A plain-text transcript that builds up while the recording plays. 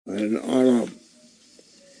العرب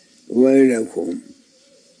ويلكم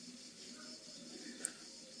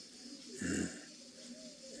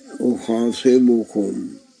أخاصمكم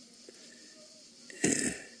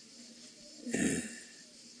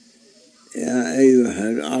يا أيها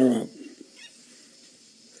العرب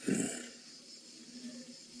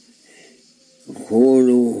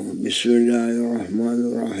قولوا بسم الله الرحمن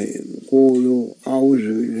الرحيم قولوا أعوذ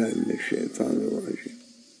بالله من الشيطان الرجيم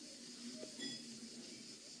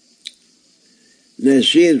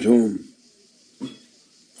نسيتم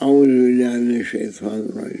أعوذ بالله من الشيطان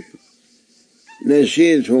الرجيم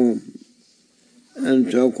نسيتم أن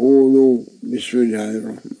تقولوا بسم الله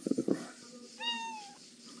الرحمن الرحيم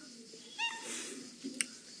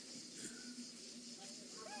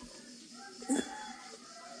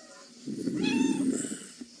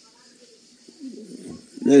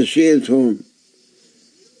نسيتم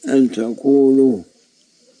أن تقولوا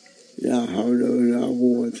لا حول ولا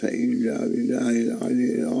قوة إلا بالله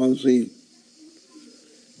العلي العظيم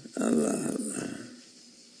الله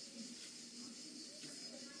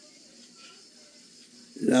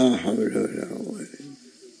لا حول ولا قوة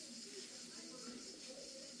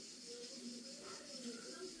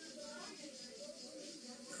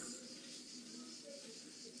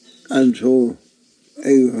أنتم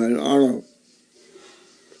أيها العرب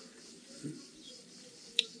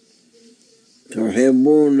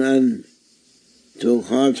تحبون أن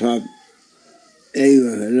تخاطب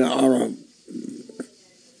أيها العرب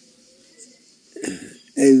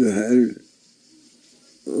أيها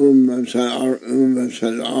أمة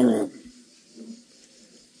العرب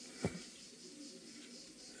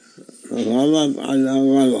غلط على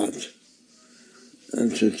غلط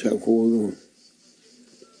أنت تقولون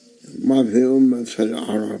ما في أمة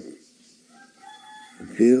العرب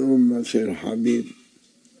في أمة الحبيب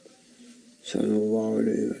صلى الله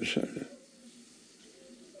عليه وسلم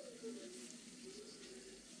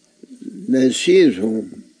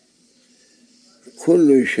نسيتم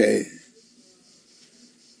كل شيء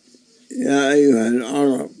يا أيها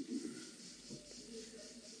العرب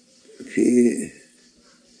في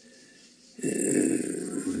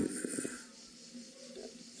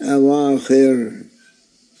أواخر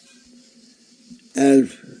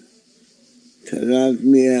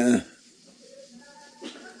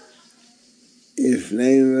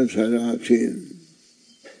 1332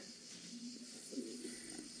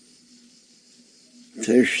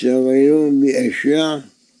 تشتغلون بأشياء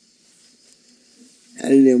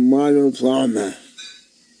اللي ما له طعمه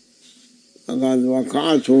فقد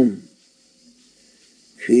وقعتم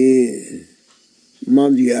في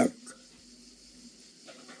مضيق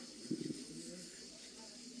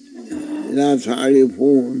لا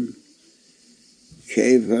تعرفون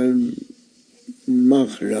كيف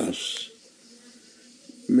المخلص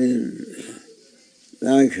من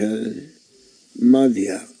ذاك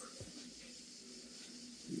المضيق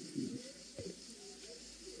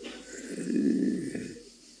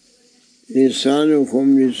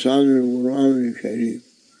لسانكم لسان القرآن الكريم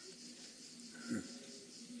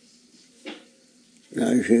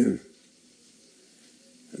لكن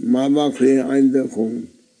ما بقي عندكم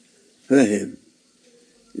فهم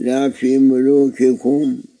لا في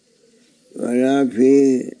ملوككم ولا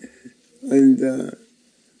في عند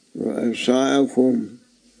رؤسائكم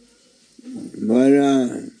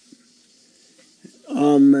ولا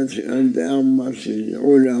عند عامة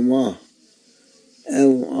العلماء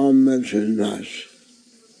أو عامة الناس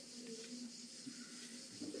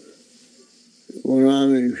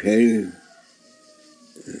القرآن الكريم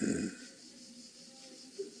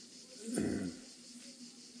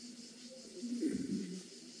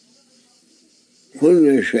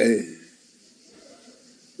كل شيء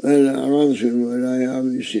ولا رطب ولا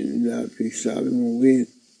يابس إلا في كتاب مبين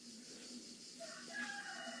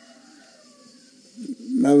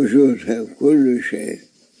موجود في كل شيء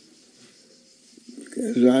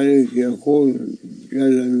كذلك يقول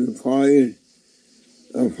جل من قائل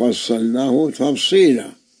فصلناه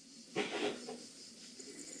تفصيلا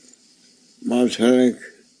ما ترك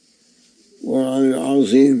القرآن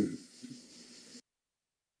العظيم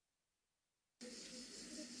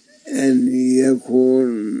أن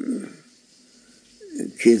يكون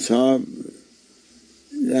كتاب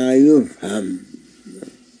لا يفهم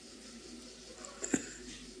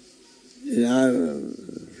لا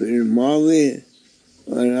في الماضي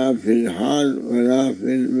ولا في الحال ولا في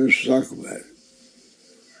المستقبل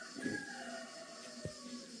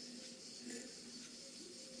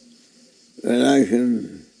ولكن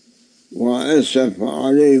وأسف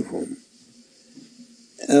عليكم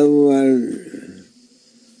أول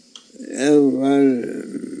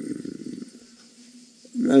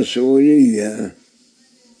مسؤولية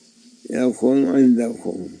يكون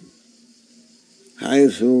عندكم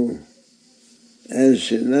حيث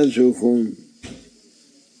ألسنتكم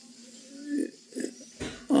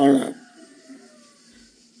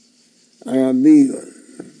عربي،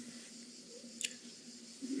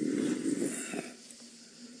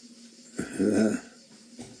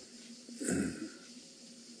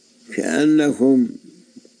 كأنكم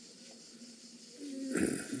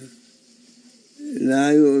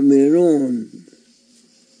لا يؤمنون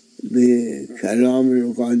بكلام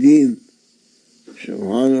القديم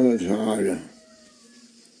سبحانه وتعالى.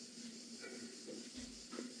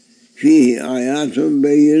 فيه آيات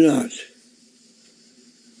بينات،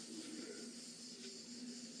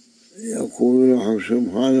 يقول الله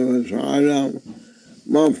سبحانه وتعالى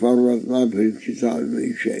ما فرطنا في الكتاب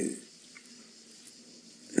من شيء.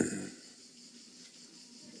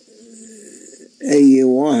 أي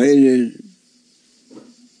واحد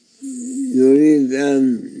يريد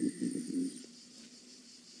أن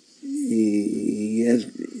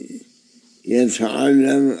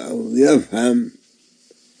يتعلم أو يفهم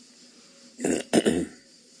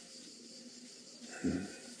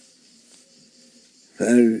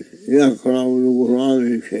فليقرأ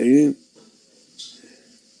القرآن الكريم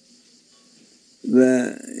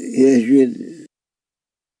ويجد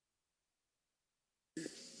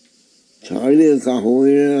طريقه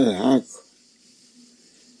إلى الحق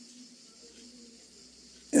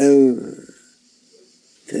أو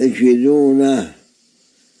تجدون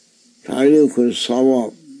طريق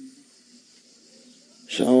الصواب.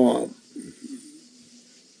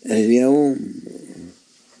 اليوم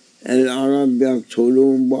العرب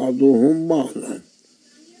يقتلون بعضهم بعضا،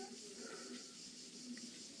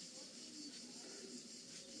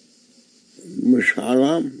 مش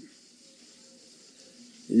حرام؟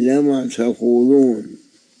 لما تقولون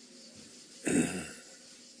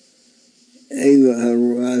أيها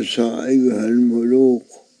الرؤساء أيها الملوك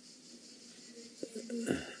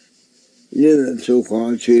لم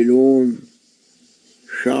تقاتلون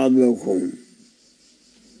شعبكم؟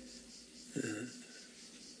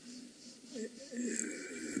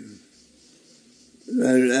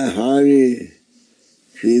 والأهالي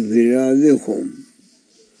في بلادكم،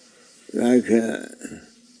 لكن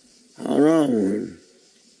حرام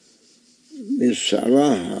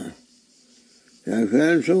بالصراحة، لكن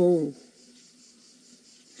أنتم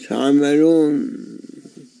تعملون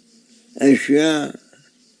أشياء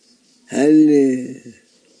هل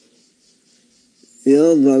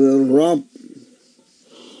يغضب الرب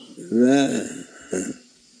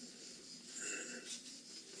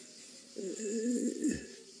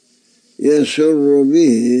ويسر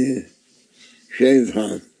به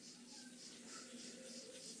شيطان.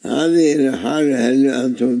 هذه الحالة اللي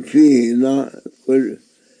أنتم فيه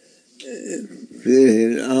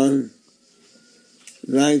الآن،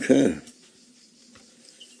 لكن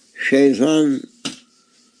شيطان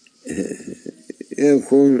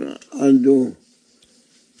يكون عنده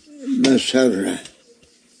مسرة،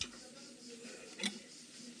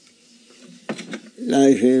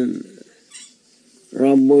 لكن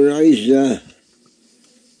رب العزة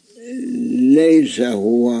ليس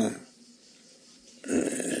هو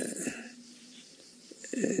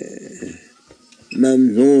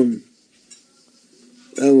ممنون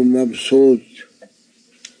أو مبسوط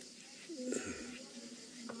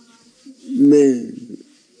من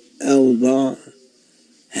أوضاع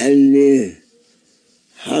اللي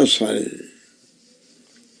حصل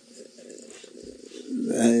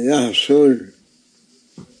يحصل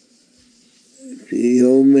في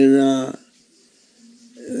يومنا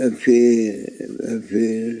في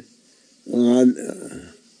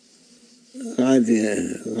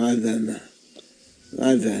غدا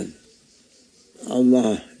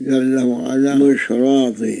الله جل وعلا مش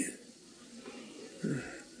راضي،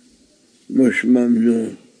 مش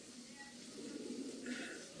ممنون،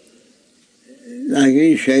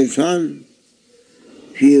 لكن شيطان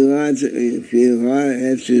في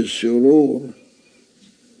غاية السرور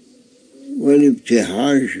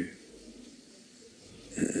والابتهاج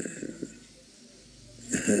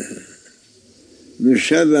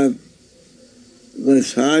بسبب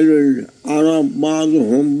قتال العرب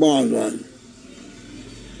بعضهم بعضا،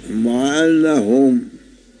 مع أنهم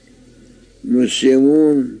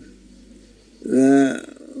مسلمون،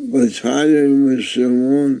 وقتال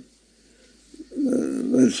المسلمون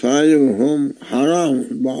قتالهم حرام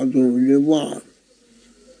بعضهم لبعض،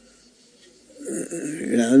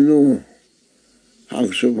 لأنه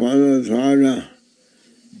حق سبحانه وتعالى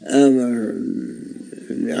أمر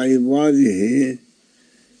لعباده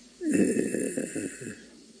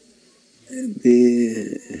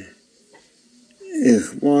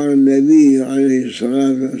إخبار النبي عليه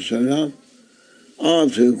الصلاة والسلام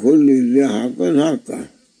أعطي كل ذي حق حقه.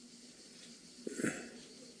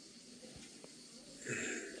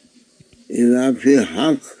 إذا في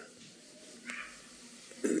حق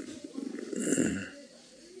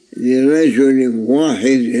لرجل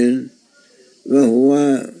واحد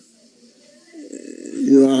وهو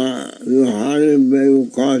يحارب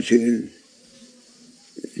ويقاتل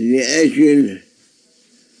لأجل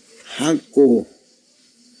حقه،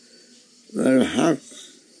 والحق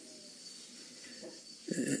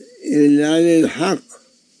إلا للحق.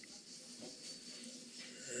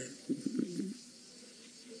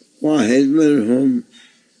 واحد منهم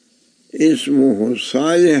اسمه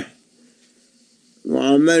صالح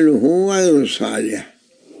وعمله غير صالح.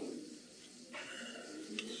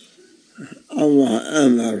 الله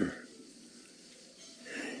أمر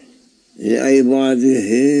لعباده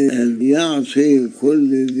أن يعطي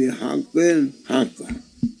كل ذي حق حقه.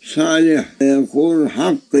 صالح يكون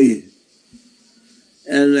حقي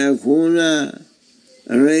أن أكون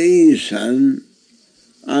رئيسا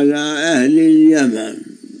على أهل اليمن،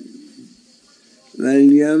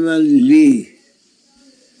 واليمن لي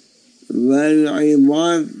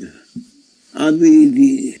والعباد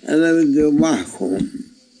عبيدي. أنا بدي أحكم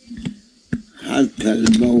حتى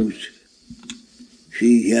الموت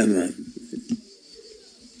في يمن،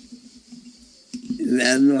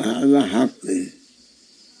 لأنه هذا حقي.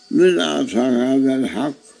 من أعطى هذا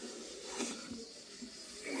الحق؟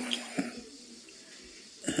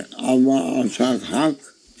 الله أعطاك حق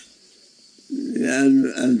لأن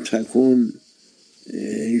أن تكون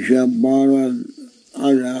جبارا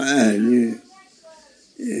على أهل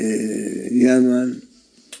يمن،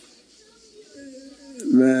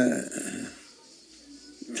 ما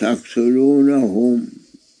تقتلونهم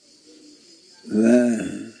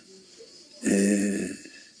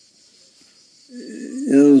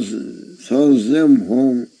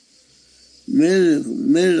وتظلمهم.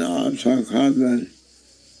 من أعطاك هذا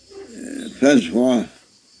الفتوى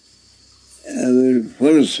أو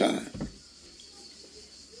الفرصة؟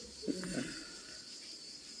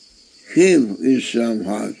 كيف الإسلام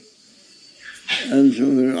هذا؟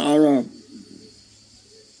 أنتم العرب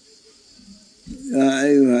يا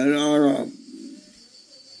أيها العرب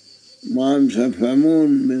ما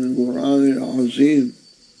تفهمون من القرآن العظيم.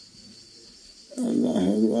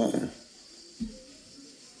 الله الله.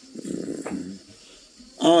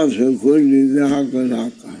 أعطي كل ذي حق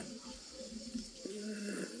حقه.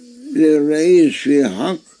 للرئيس في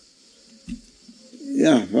حق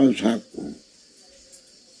يحفظ حقه،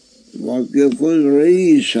 ويكون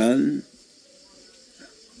رئيسا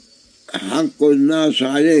حق الناس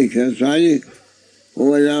عليك كذلك،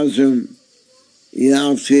 هو لازم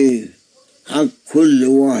يعطي حق كل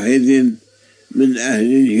واحد من أهل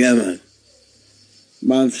اليمن.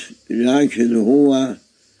 بس لكن هو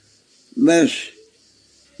بس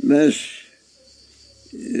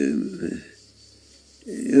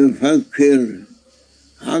يفكر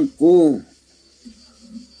حقه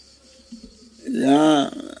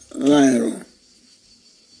لا غيره.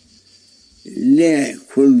 لا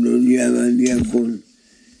كل اليمن يكون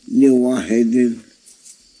لواحد،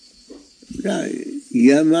 لا،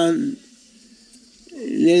 يمن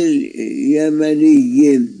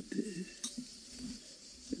لليمنيين.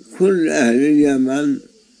 كل أهل اليمن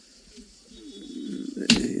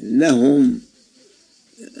لهم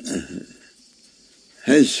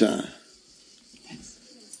حصة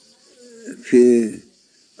في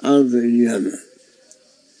أرض اليمن.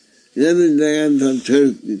 لابد أن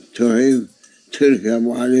تركب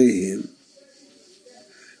عليهم.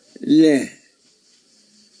 لا،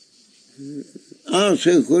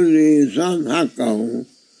 أعطي كل إنسان حقه،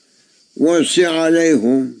 وسع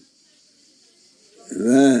عليهم،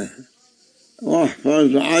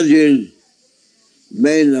 واحفظ عدل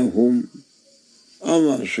بينهم.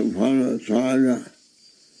 الله سبحانه وتعالى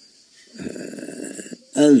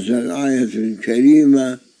أنزل آية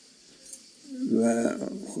كريمة: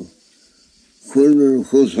 وكل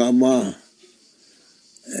الخطباء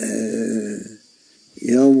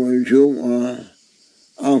يوم الجمعة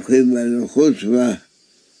عقب الخطبة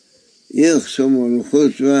يختم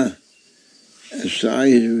الخطبة: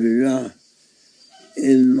 استعيذ بالله،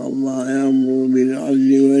 إن الله يأمر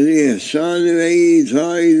بالعدل والإحسان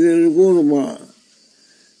وإيتاء ذي القربى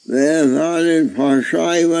وينهى عن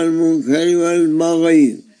الفحشاء والمنكر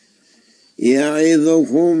والبغي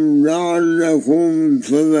يعظكم لعلكم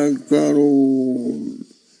تذكرون.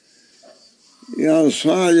 يا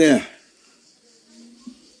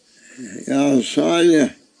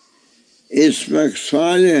صالح اسمك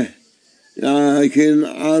صالح، لكن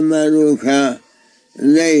عملك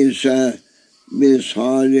ليس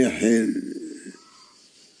بصالح.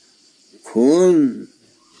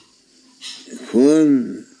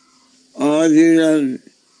 كن عادلا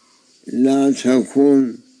لا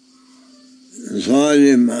تكن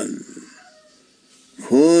ظالما.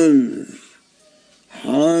 كن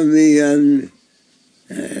حاميا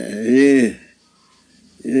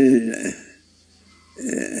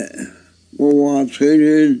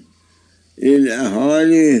مواطن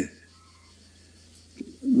للأهالي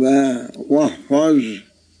واحفظ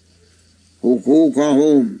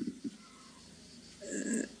حقوقهم.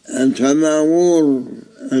 أنت مأمور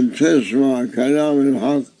أن تسمع كلام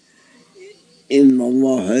الحق. إن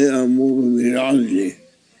الله يأمر بالعدل.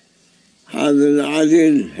 هذا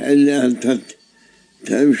العدل اللي أنت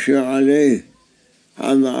تمشي عليه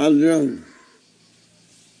هذا عدل.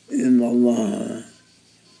 إن الله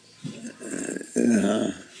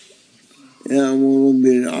يأمر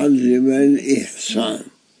بالعدل والإحسان.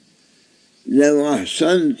 لو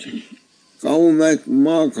أحسنت قومك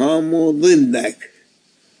ما قاموا ضدك،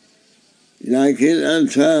 لكن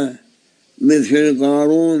أنت مثل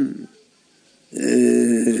قارون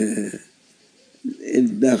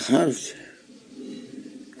ادخرت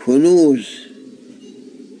كنوز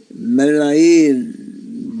ملايين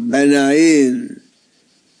بلايين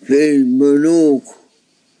في البنوك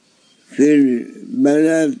في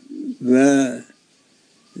البلد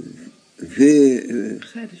وفي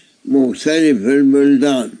مختلف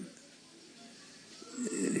البلدان.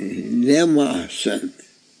 لما أحسنت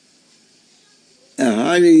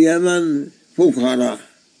أهالي اليمن فقراء،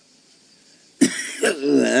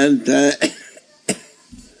 وأنت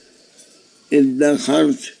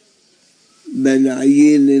ادخرت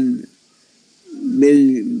بلايين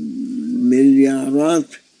مليارات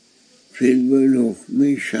في البنوك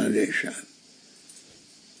من شان لشان.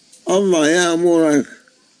 الله يأمرك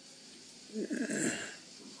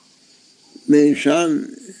من شان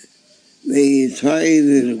بإيتاء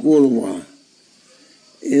ذي القربى.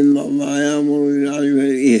 إن الله يأمر بالعدل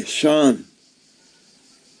والإحسان.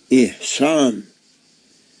 إحسان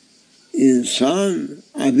إنسان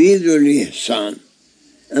عبيد الإحسان.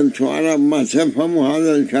 أنتم عرب ما تفهموا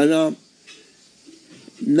هذا الكلام.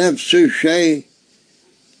 نفس الشيء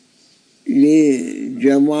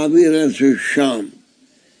لجبابرة الشام،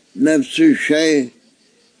 نفس الشيء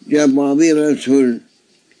جبابرة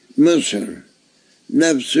مصر،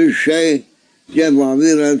 نفس الشيء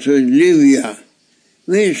جبابرة ليبيا.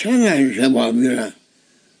 من صنع الجبابرة؟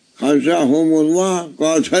 خزاهم الله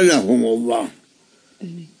قاتلهم الله.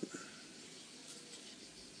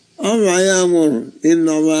 الله يأمر. إن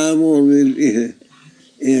الله يأمر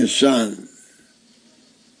بالإحسان.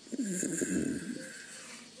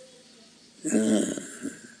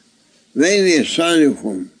 بين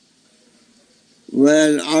إحسانكم.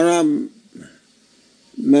 والعرب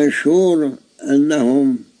مشهور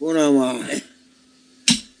أنهم كرماء.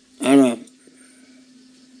 عرب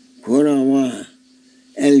كرماء.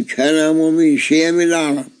 الكرم من شيم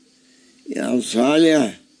العرب. يا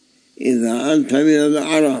صالح إذا أنت من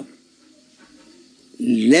العرب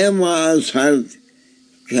لما أظهرت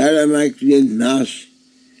كرمك للناس؟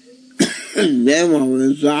 لما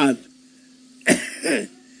وزعت؟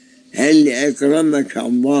 هل أكرمك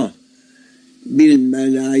الله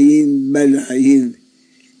بالملايين بلايين؟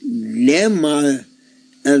 لما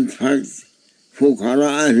أنفقت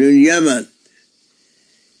فقراء أهل اليمن؟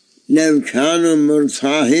 لو كانوا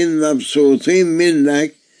مرتاحين مبسوطين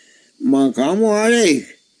منك ما قاموا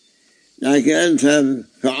عليك، لكن أنت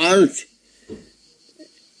فعلت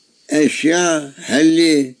أشياء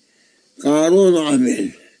اللي قارون عمل.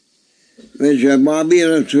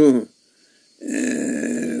 وجبابرة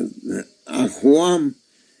أقوام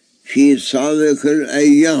في سابق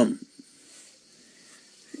الأيام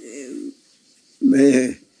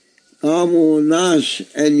قاموا ناس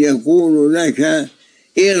أن يقولوا لك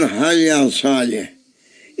ارحل يا صالح،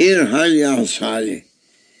 ارحل يا صالح.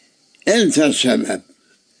 أنت السبب.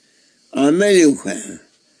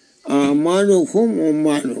 أعمالكم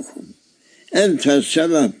ومالكم. أنت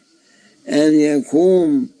السبب أن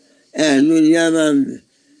يقوم أهل اليمن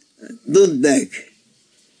ضدك،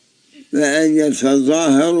 وأن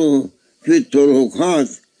يتظاهروا في الطرقات،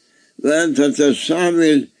 وأنت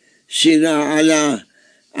تستعمل سلاح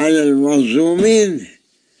على المظلومين.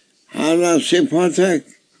 هذا صفتك،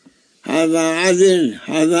 هذا عدل،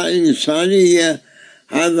 هذا إنسانية،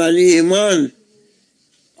 هذا الإيمان.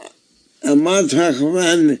 أما تخاف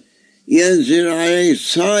أن ينزل عليك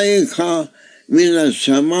صاعقة من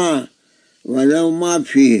السماء، ولو ما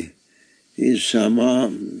في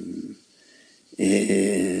السماء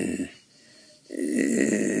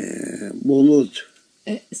بلوط،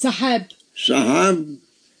 سحاب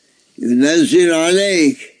ينزل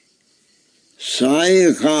عليك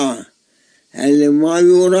صاعقة اللي ما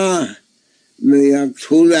يراه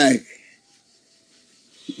يقتلك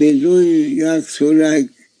بدون يقتلك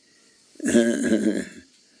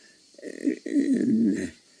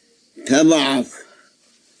تبعك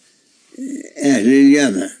أهل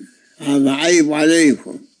اليمن. هذا عيب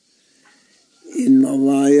عليكم. إن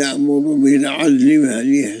الله يأمر بالعدل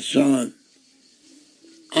والإحسان.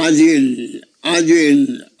 عدل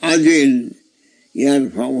عدل عدل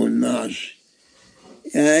يرفع الناس.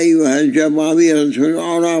 يا أيها الجبابرة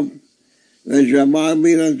العرب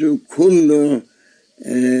وجبابرة كل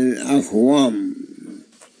الأقوام،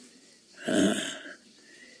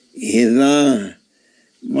 إذا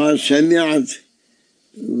ما سمعت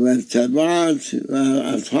واتبعت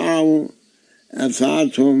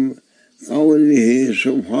وأطعتم قوله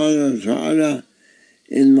سبحانه وتعالى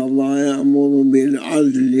إن الله يأمر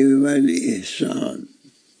بالعدل والإحسان.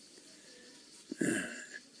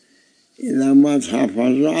 إذا ما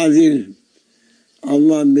تحفظ عدل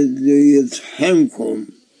الله بده يطحنكم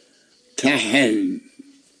طحن.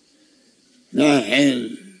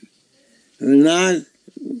 هناك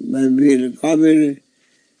في القبر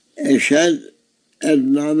أشد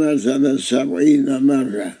أدنى مرتبة 70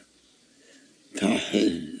 مرة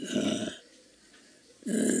طحن.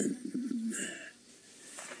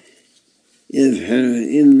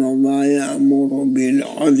 إن الله يأمر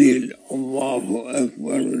بالعدل. الله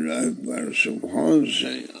أكبر الأكبر. سبحان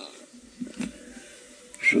سيدنا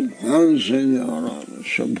سبحان سيدنا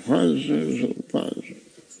سبحان سبحان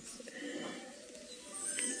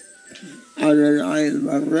على العين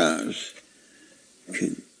والرأس.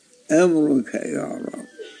 أمرك يا رب.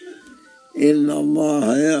 إن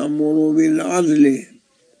الله يأمر بالعدل.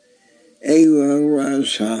 أيها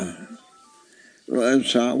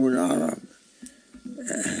رؤساء العرب،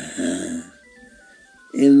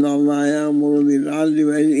 إن الله يأمر بالعدل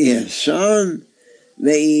والإحسان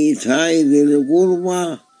وإيتاء ذي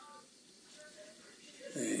القربى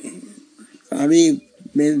قريب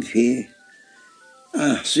من فيه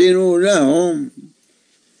أحسنوا لهم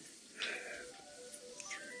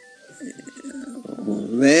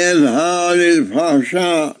وينهى عن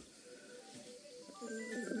الفحشاء.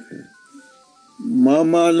 ما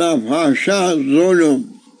معنى فحشاء؟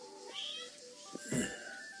 ظلم.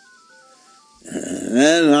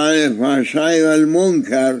 وينهى عن الفحشاء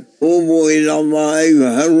والمنكر. توبوا إلى الله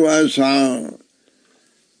أيها الرؤساء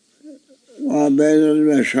وبين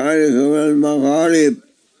المشارق والمغارب.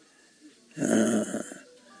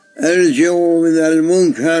 ارجعوا من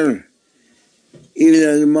المنكر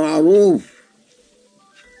إلى المعروف.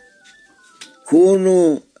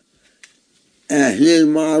 كونوا أهل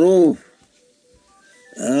المعروف.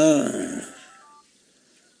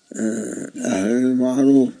 أهل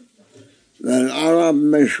المعروف. والعرب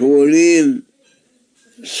مشغولين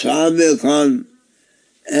سابقا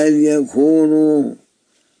أن يكونوا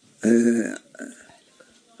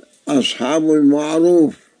أصحاب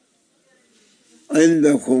المعروف.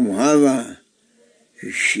 عندكم هذا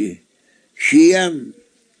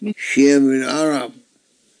شيم العرب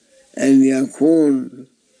أن يكون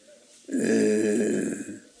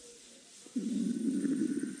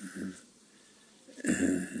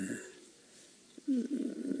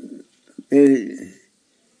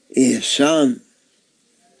بالإحسان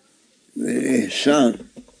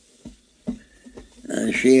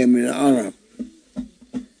شيم العرب.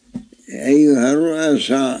 أيها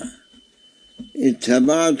الرؤساء،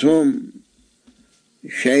 اتبعتم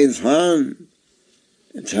شيطان،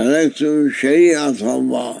 تركتم شريعة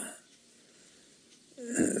الله.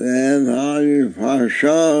 وينهى عن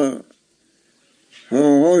الفحشاء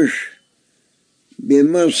فحش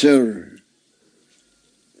بمصر،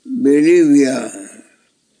 بليبيا،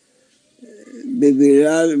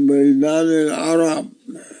 بلدان العرب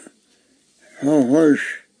فحش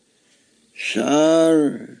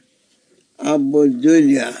صار أبو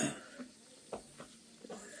الدنيا.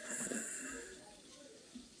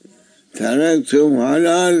 تركتم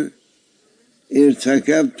حلال،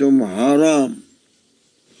 ارتكبتم حرام.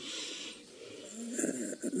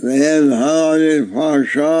 وينهى عن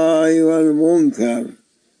الفحشاء والمنكر.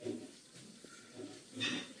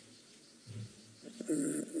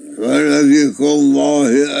 ولذكر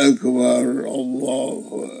الله أكبر. الله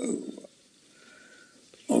أكبر.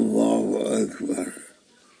 الله أكبر.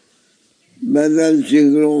 بدل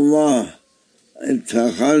ذكر الله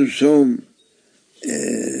اتخذتم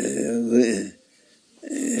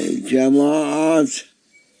جماعات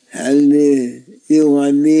هل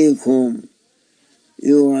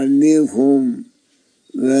يغنيكم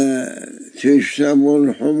وتشربوا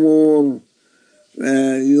الحمور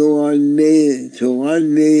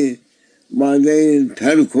وتغني بعدين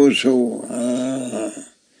تركسوا.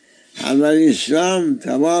 هذا الإسلام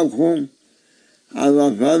تبعكم، هذا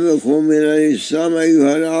فضلكم من الإسلام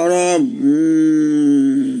أيها العرب.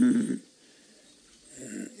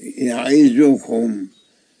 يعظكم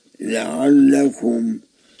لعلكم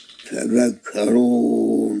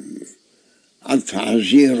تذكرون.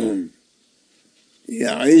 التعزير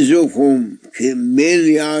يعظكم، من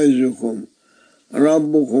يعظكم؟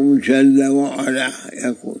 ربكم جل وعلا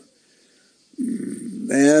يقول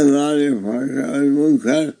بيان عن الفحشاء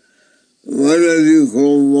والمنكر ولذكر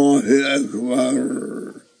الله أكبر.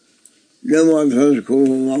 لما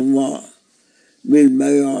تذكرون الله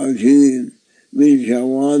بالميادين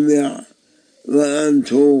بالجوامع،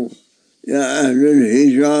 وأنتم يا أهل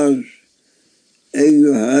الحجاز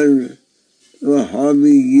أيها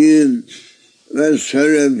الوهابيين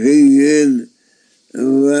والسلفيين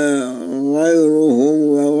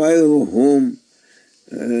وغيرهم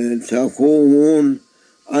تقومون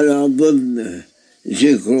على ضد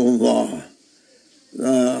ذكر الله.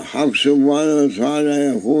 حق سبحانه وتعالى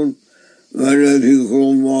يقول ولذكر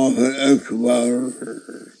الله أكبر.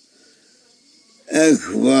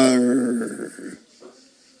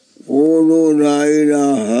 قولوا لا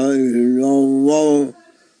إله إلا الله،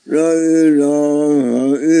 لا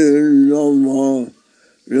إله إلا الله،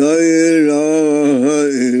 لا إله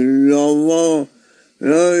إلا الله،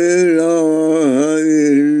 لا إله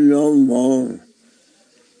إلا الله.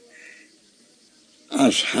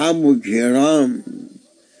 أصحاب الكرام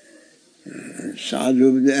سعد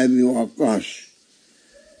بن أبي وقاص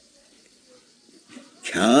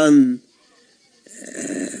كان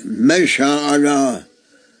مشى على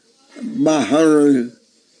بحر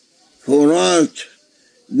الفرات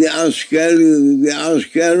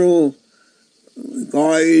بعسكره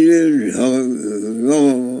قائل لا إله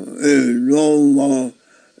إلا الله،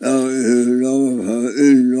 لا إله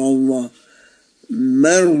إلا الله.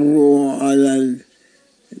 مروا على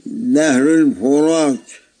نهر الفرات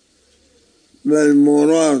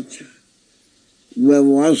والمرات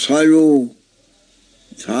ووصلوا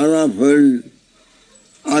طرف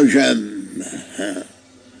العجم،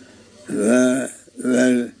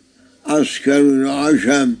 والعسكر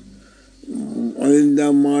العجم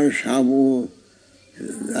عندما شافوا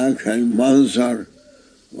ذاك المنظر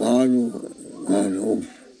قالوا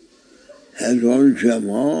هذول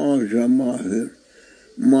جماهير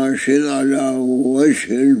ماشيين على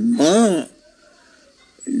وجه الماء،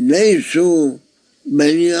 ليسوا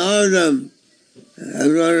بني آدم.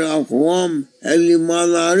 هذول الأقوام اللي ما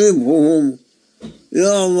نعرفهم،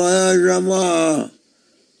 يا الله يا جماعة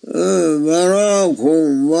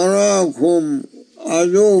وراكم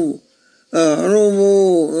عدو،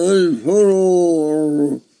 اهربوا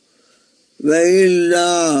الفرور،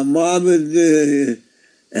 وإلا ما بدي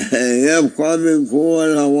يبقى منكم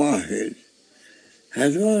ولا واحد.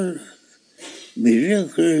 هذول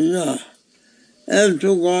بذكر الله.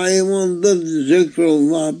 أنتم قائمون ضد ذكر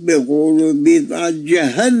الله، بيقولوا بدعة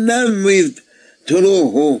جهنم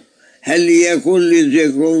تروحوا. هل يكون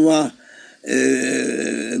لذكر الله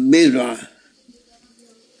بدعة؟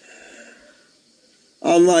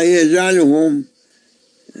 الله يجعلهم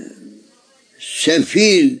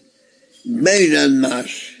سفيل بين الناس.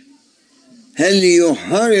 هل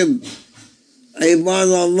يحارب عباد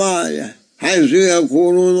الله حيث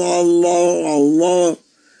يقولون الله الله،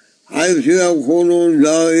 حيث يقولون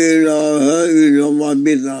لا إله إلا الله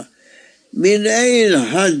بدعة؟ من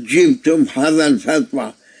أين جبتم هذا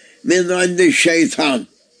الفتوى؟ من عند الشيطان.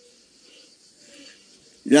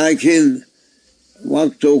 لكن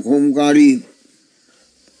وقتكم قريب.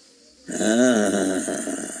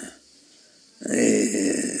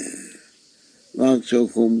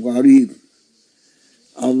 وقتكم قريب.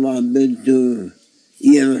 الله بده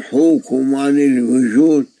يمحوكم عن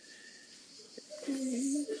الوجود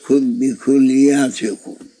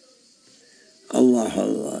بكلياتكم.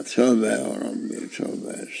 الله توبة يا ربي،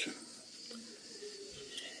 توبة.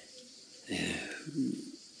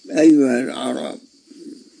 أيها العرب،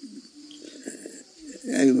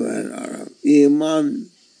 إيمان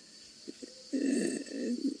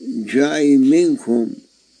جاي منكم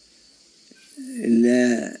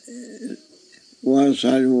لا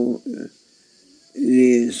وصلوا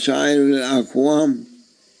لسائر الأقوام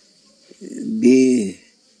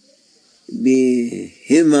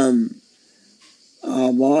بهمم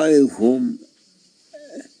آبائكم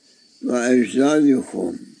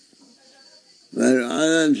وأجدادكم،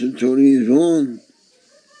 والآن أنتم تريدون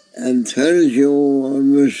أن ترجعوا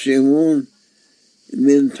المسلمون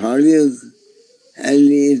من طريق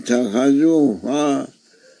اللي اتخذوها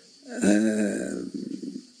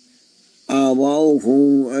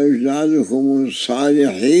آباؤكم وأجدادكم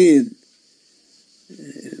الصالحين.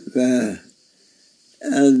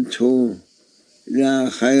 فأنتم لا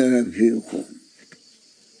خير فيكم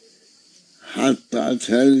حتى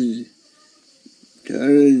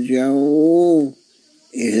ترجعوا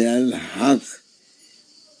إلى الحق.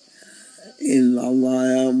 إن الله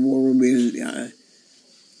يأمر بالعدل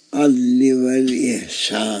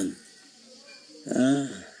والإحسان.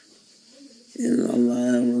 إن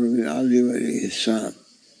الله يأمر بالعدل والإحسان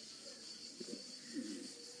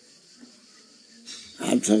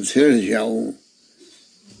حتى ترجعوا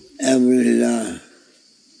أمر الله.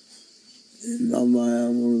 إن الله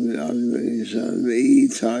يأمر بالعدل والإحسان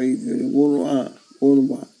وإيتاء ذي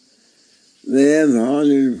القربى وينهى عن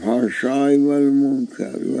الفحشاء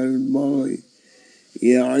والمنكر والبغي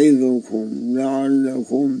يعظكم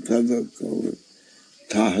لعلكم تذكرون.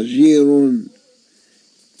 تحذير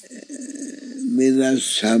من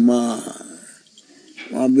السماء.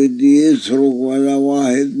 وبدي يترك ولا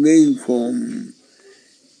واحد منكم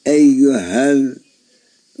أيها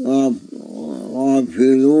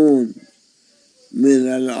الغافلون من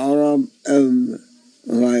العرب أم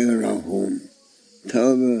غيرهم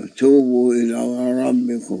توبوا إلى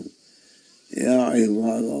ربكم يا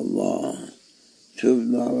عباد الله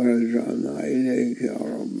تبنا ورجعنا إليك يا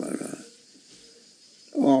ربنا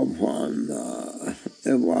واعف عنا.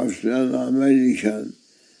 ابعث لنا ملكا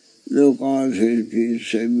نقاتل في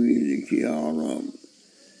سبيلك يا رب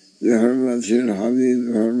بحرمة الحبيب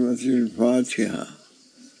بحرمة الفاتحة.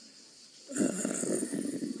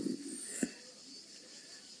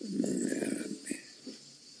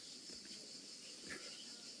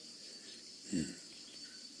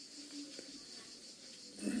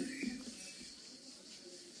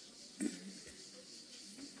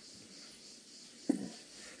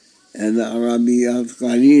 العربيات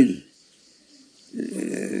قليل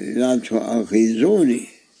لا تؤاخذوني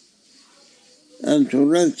أن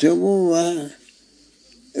ترتبوا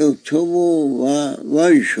واكتبوا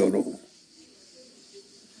وانشروا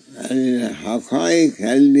الحقائق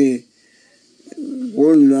اللي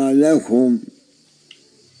قلنا لكم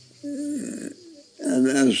أن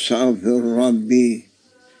أستغفر ربي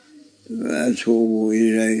وأتوب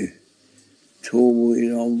إليه. توبوا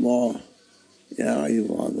إلى الله يا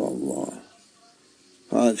عباد الله.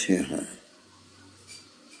 فاتحة.